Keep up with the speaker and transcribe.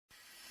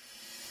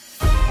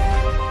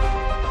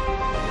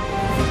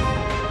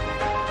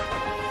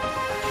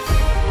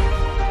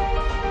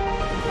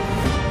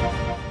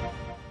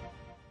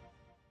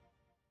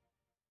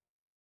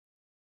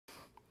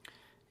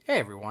Hey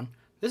everyone,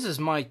 this is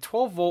my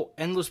 12 volt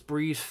endless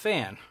breeze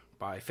fan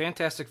by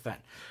Fan-tastic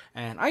Vent,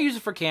 and I use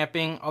it for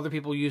camping. Other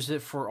people use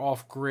it for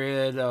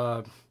off-grid,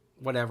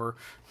 whatever.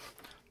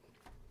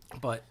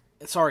 But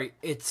sorry,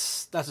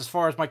 that's as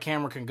far as my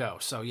camera can go.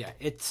 So yeah,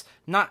 it's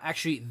not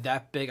actually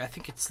that big. I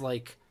think it's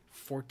like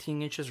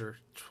 14 inches or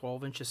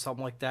 12 inches,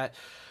 something like that.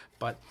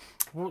 But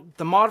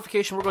the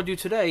modification we're going to do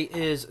today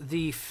is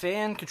the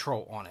fan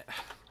control on it.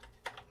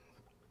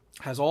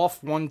 Has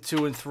off 1,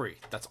 2, and 3.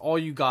 That's all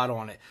you got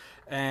on it.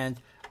 And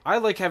I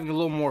like having a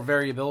little more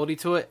variability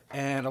to it.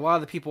 And a lot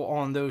of the people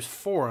on those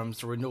forums,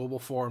 the renewable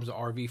forums, the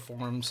RV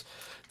forums,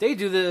 they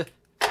do the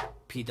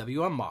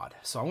PWM mod.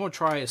 So I'm going to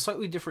try a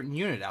slightly different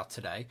unit out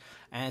today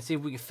and see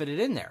if we can fit it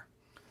in there.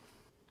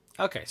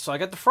 Okay, so I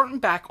got the front and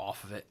back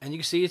off of it. And you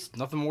can see it's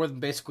nothing more than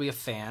basically a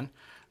fan.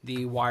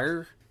 The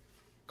wire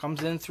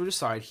comes in through the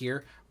side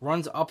here,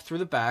 runs up through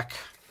the back.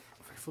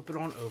 If I flip it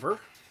on over,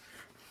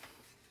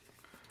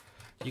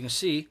 you can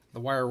see the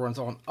wire runs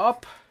on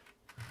up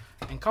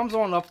and comes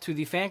on up to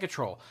the fan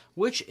control,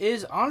 which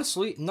is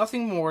honestly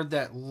nothing more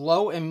that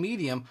low and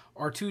medium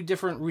are two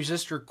different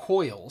resistor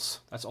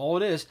coils. That's all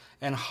it is.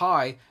 And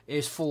high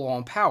is full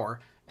on power.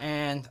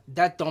 And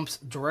that dumps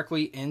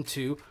directly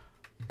into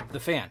the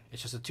fan.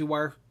 It's just a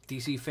 2-wire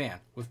DC fan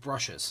with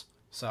brushes.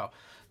 So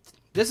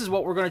this is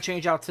what we're going to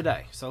change out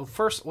today. So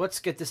first, let's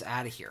get this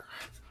out of here.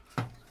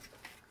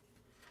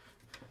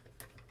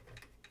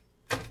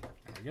 There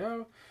we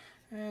go.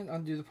 And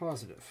undo the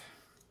positive.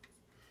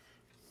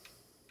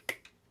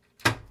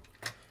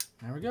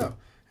 There we go.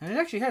 And it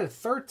actually had a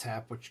third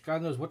tap, which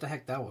God knows what the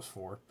heck that was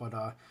for. But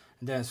and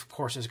then, of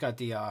course, it's got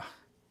the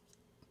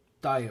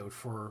diode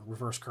for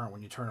reverse current.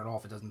 When you turn it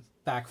off, it doesn't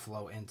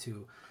backflow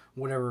into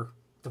whatever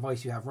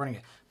device you have running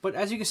it. But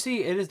as you can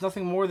see, it is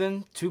nothing more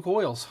than 2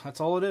 coils.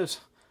 That's all it is.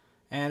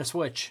 And a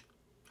switch.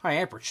 High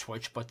amperage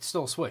switch, but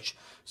still a switch.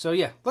 So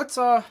yeah, let's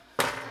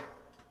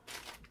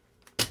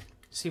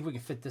see if we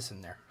can fit this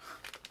in there.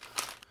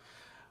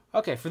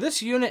 Okay, for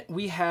this unit,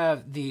 we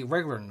have the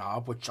regular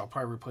knob, which I'll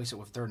probably replace it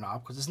with their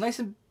knob because it's nice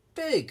and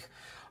big.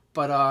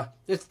 But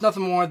it's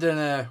nothing more than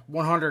a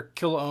 100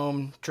 kilo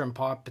ohm trim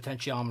pot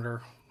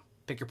potentiometer.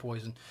 Pick your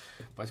poison.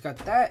 But it's got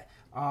that.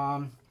 2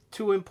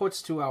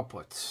 inputs, 2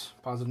 outputs.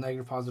 Positive,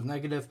 negative, positive,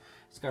 negative.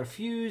 It's got a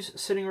fuse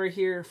sitting right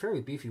here.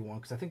 Fairly beefy one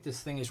because I think this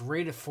thing is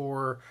rated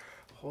for...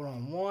 Hold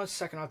on one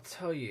second, I'll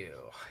tell you.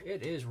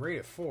 It is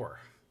rated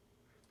for...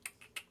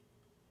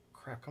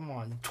 Crap, come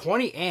on.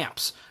 20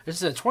 amps. This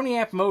is a 20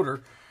 amp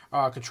motor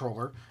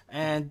controller.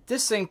 And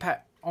this thing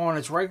on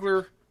its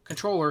regular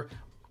controller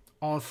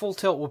on full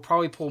tilt will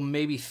probably pull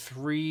maybe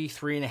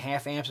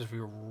 3.5 amps if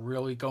we were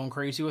really going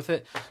crazy with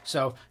it.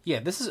 So yeah,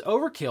 this is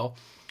overkill.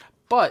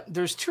 But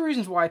there's 2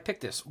 reasons why I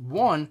picked this.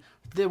 One,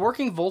 the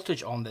working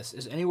voltage on this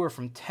is anywhere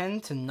from 10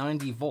 to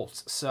 90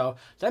 volts. So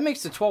that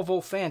makes the 12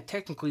 volt fan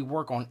technically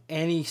work on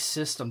any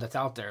system that's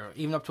out there.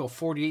 Even up to a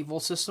 48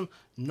 volt system,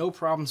 no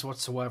problems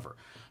whatsoever.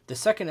 The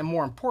second and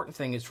more important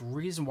thing is the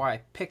reason why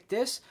I picked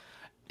this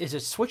is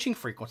its switching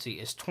frequency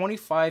is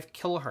 25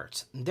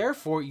 kilohertz.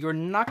 Therefore, you're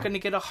not going to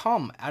get a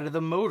hum out of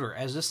the motor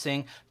as this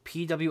thing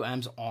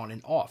PWMs on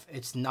and off.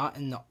 It's not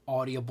in the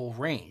audible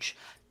range.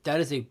 That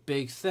is a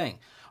big thing.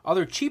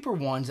 Other cheaper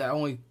ones that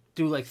only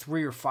do like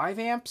 3 or 5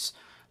 amps,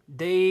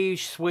 they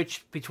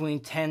switch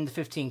between 10 to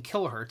 15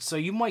 kilohertz, so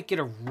you might get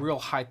a real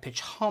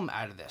high-pitched hum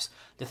out of this.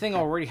 The thing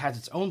already has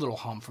its own little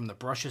hum from the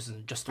brushes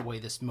and just the way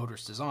this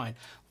motor's designed.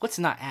 Let's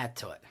not add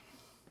to it.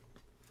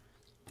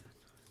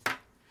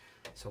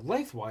 So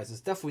lengthwise,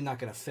 it's definitely not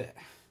going to fit.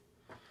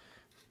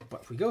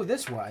 But if we go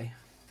this way,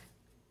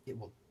 it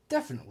will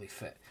definitely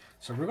fit.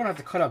 So we're going to have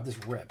to cut out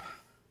this rib.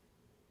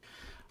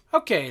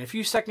 Okay, and a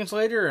few seconds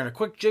later, and a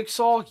quick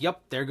jigsaw,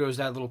 yep, there goes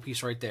that little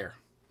piece right there.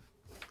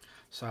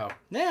 So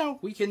now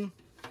we can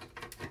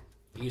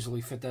easily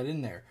fit that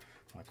in there.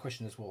 My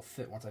question is, will it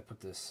fit once I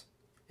put this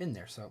in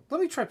there? So let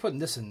me try putting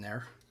this in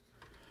there.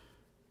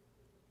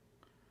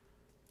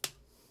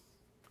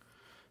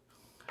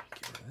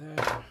 Get rid of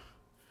that.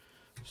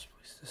 Just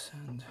place this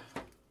end.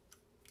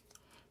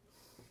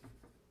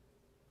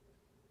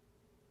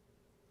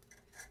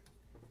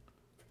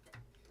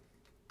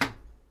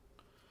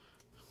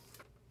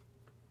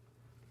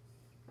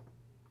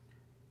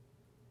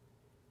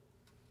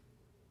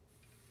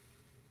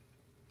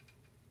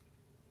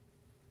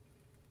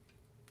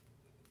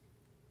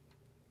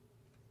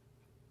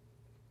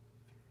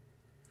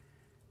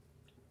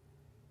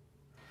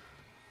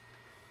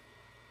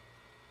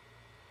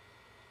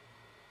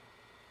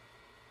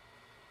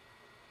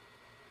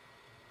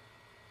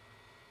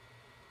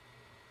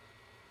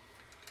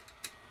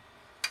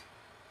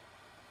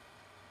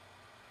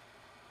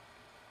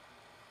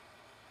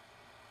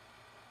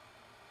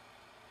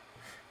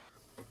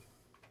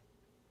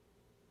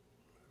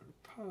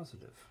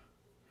 Positive.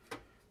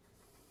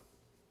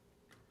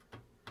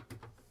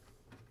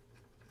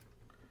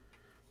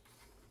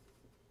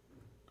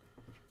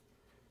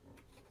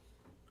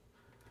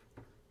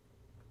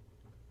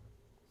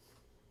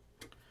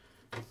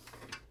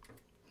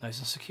 Nice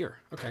and secure.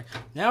 Okay,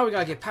 now we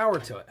gotta get power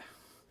to it.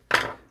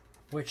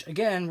 which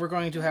again we're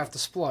going to have to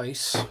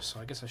splice, so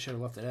I guess I should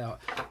have left it out,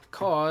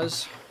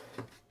 because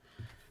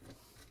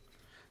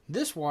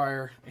this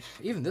wire,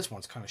 even this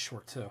one's kind of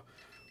short too.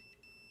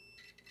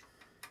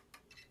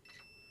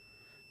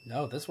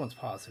 No, this one's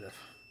positive.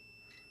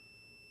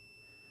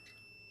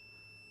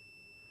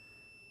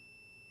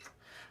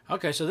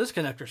 Okay, so this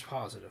connector's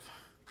positive.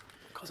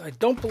 Because I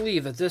don't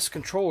believe that this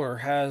controller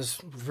has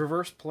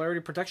reverse polarity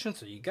protection,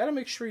 so you got to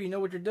make sure you know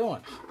what you're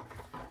doing.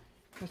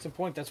 That's the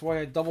point. That's why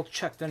I double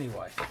checked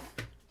anyway.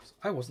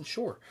 I wasn't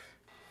sure.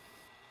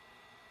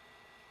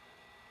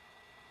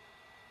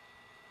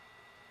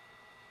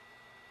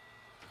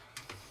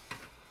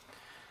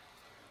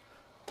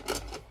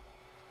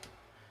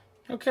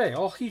 Okay,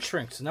 all heat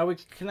shrinks. So now we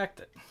can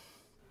connect it.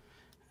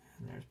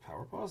 And there's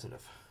power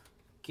positive.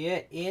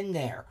 Get in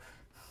there.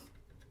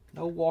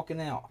 No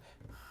walking out.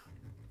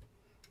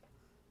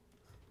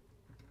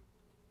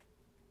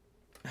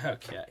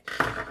 Okay.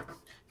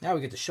 Now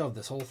we get to shove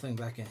this whole thing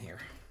back in here.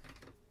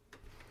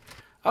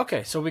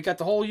 Okay, so we got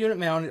the whole unit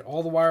mounted.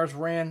 All the wires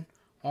ran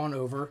on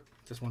over.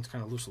 This one's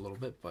kind of loose a little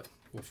bit, but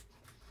we'll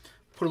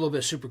put a little bit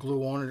of super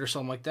glue on it or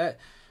something like that.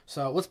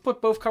 So let's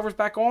put both covers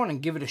back on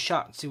and give it a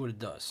shot and see what it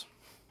does.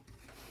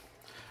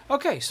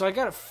 Okay, so I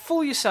got it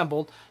fully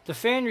assembled. The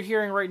fan you're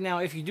hearing right now,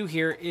 if you do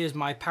hear, is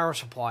my power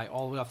supply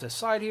all the way off this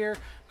side here,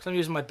 because I'm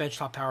using my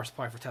benchtop power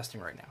supply for testing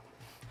right now.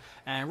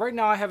 And right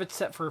now I have it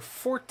set for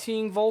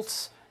 14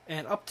 volts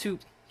and up to,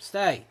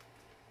 5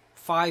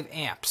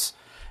 amps.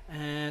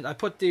 And I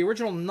put the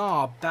original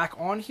knob back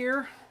on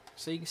here,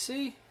 so you can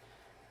see,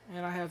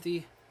 and I have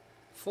the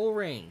full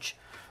range.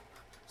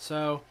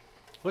 So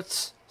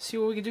let's see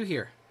what we can do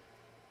here.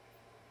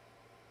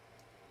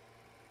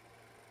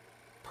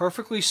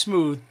 Perfectly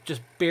smooth,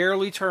 just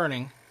barely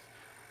turning.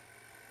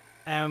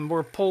 And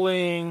we're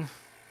pulling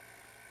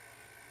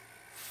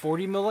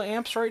 40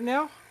 milliamps right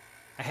now.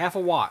 A half a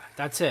watt,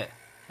 that's it.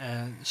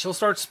 And she'll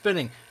start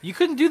spinning. You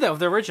couldn't do that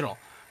with the original.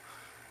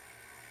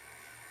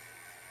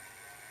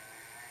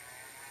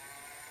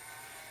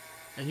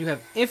 And you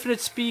have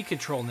infinite speed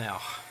control now.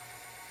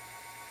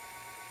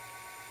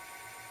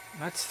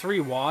 That's 3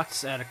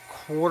 watts at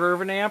 1/4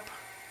 of an amp.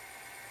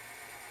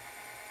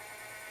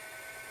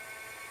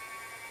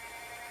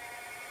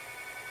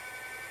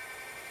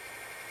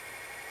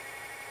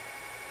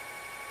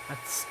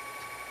 That's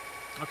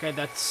okay,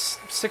 that's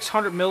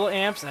 600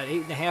 milliamps at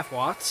 8.5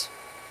 watts.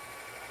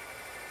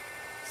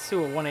 Let's see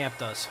what 1 amp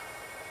does.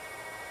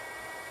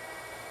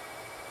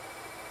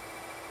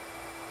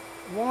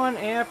 1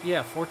 amp,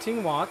 yeah,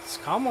 14 watts.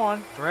 Come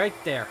on, right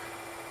there.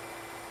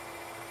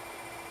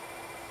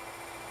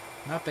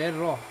 Not bad at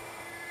all.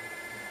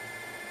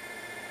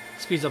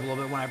 Speeds up a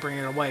little bit when I bring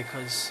it away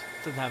because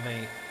it doesn't have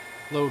any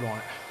load on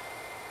it.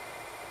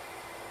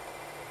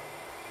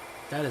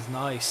 That is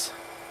nice.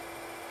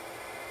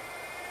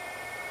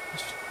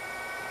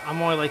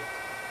 I'm only like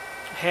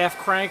half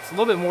cranked, a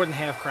little bit more than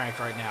half cranked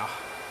right now.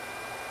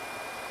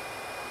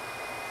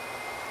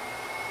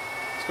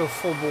 Let's go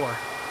full bore.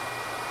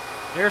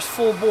 There's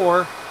full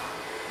bore.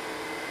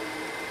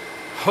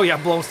 Oh yeah,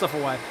 blowing stuff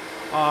away.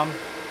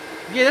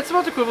 Yeah, that's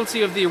about the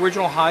equivalency of the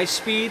original high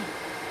speed.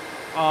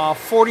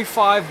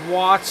 45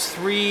 watts,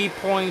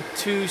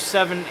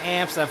 3.27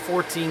 amps at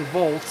 14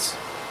 volts.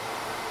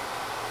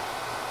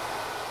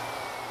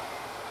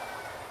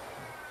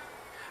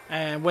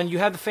 And when you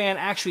have the fan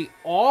actually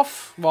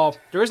off, well,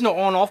 there is no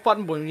on-off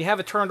button, but when you have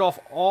it turned off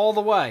all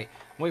the way,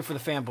 wait for the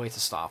fan blades to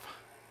stop.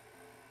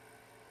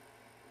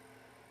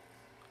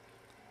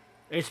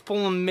 It's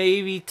pulling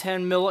maybe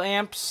 10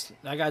 milliamps.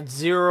 I got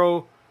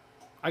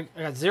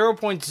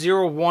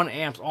 0.01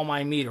 amps on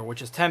my meter,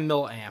 which is 10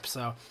 milliamps.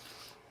 So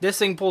this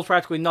thing pulls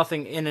practically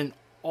nothing in an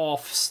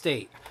off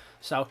state.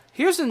 So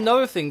here's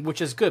another thing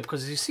which is good,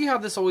 because you see how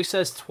this always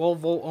says 12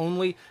 volt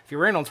only? If you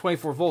ran on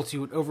 24 volts,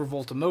 you would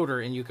overvolt a motor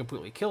and you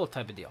completely kill it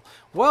type of deal.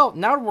 Well,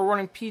 now that we're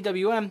running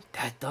PWM,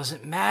 that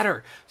doesn't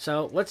matter.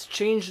 So let's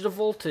change the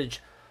voltage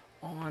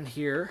on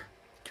here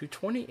to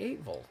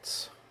 28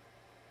 volts.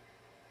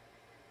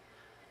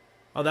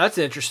 Oh, that's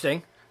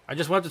interesting. I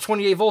just went up to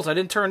 28 volts. I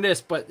didn't turn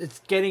this, but it's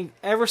getting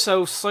ever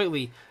so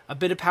slightly a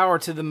bit of power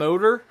to the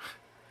motor.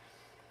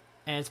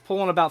 And it's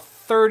pulling about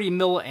 30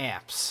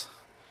 milliamps.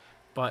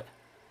 But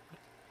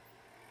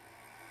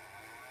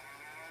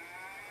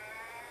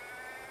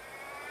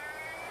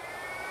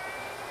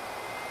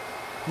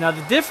now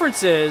the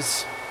difference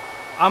is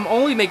I'm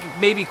only making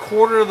maybe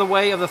 1/4 of the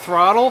way of the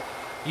throttle.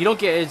 You don't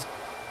get as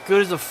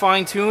good as a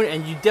fine tune,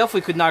 and you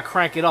definitely could not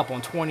crank it up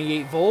on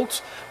 28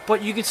 volts,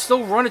 but you can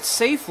still run it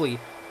safely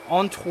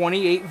on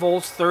 28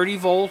 volts, 30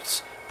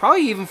 volts,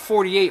 probably even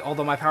 48,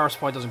 although my power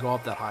supply doesn't go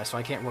up that high, so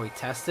I can't really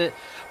test it.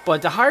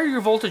 But the higher your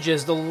voltage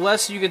is, the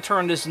less you can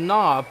turn this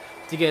knob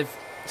to get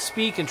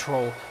speed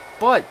control,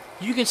 but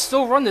you can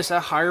still run this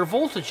at higher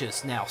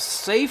voltages now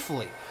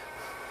safely.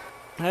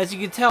 And as you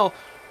can tell,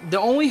 the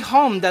only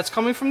hum that's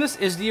coming from this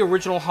is the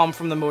original hum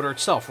from the motor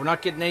itself. We're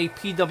not getting any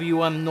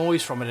PWM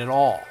noise from it at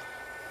all.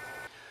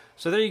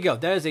 So there you go.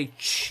 That is a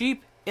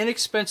cheap,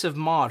 inexpensive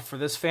mod for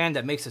this fan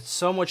that makes it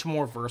so much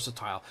more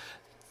versatile.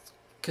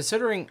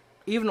 Considering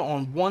even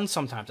on 1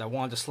 sometimes I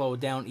wanted to slow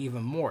it down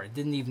even more. It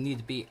didn't even need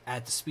to be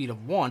at the speed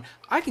of 1.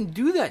 I can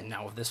do that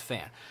now with this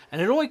fan.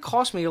 And it only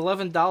cost me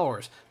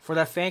 $11 for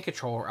that fan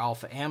controller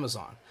off of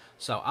Amazon.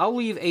 So I'll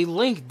leave a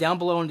link down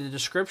below in the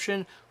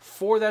description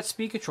for that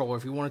speed controller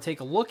if you want to take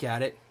a look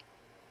at it.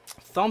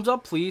 Thumbs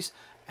up please,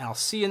 and I'll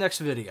see you next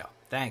video.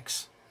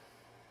 Thanks.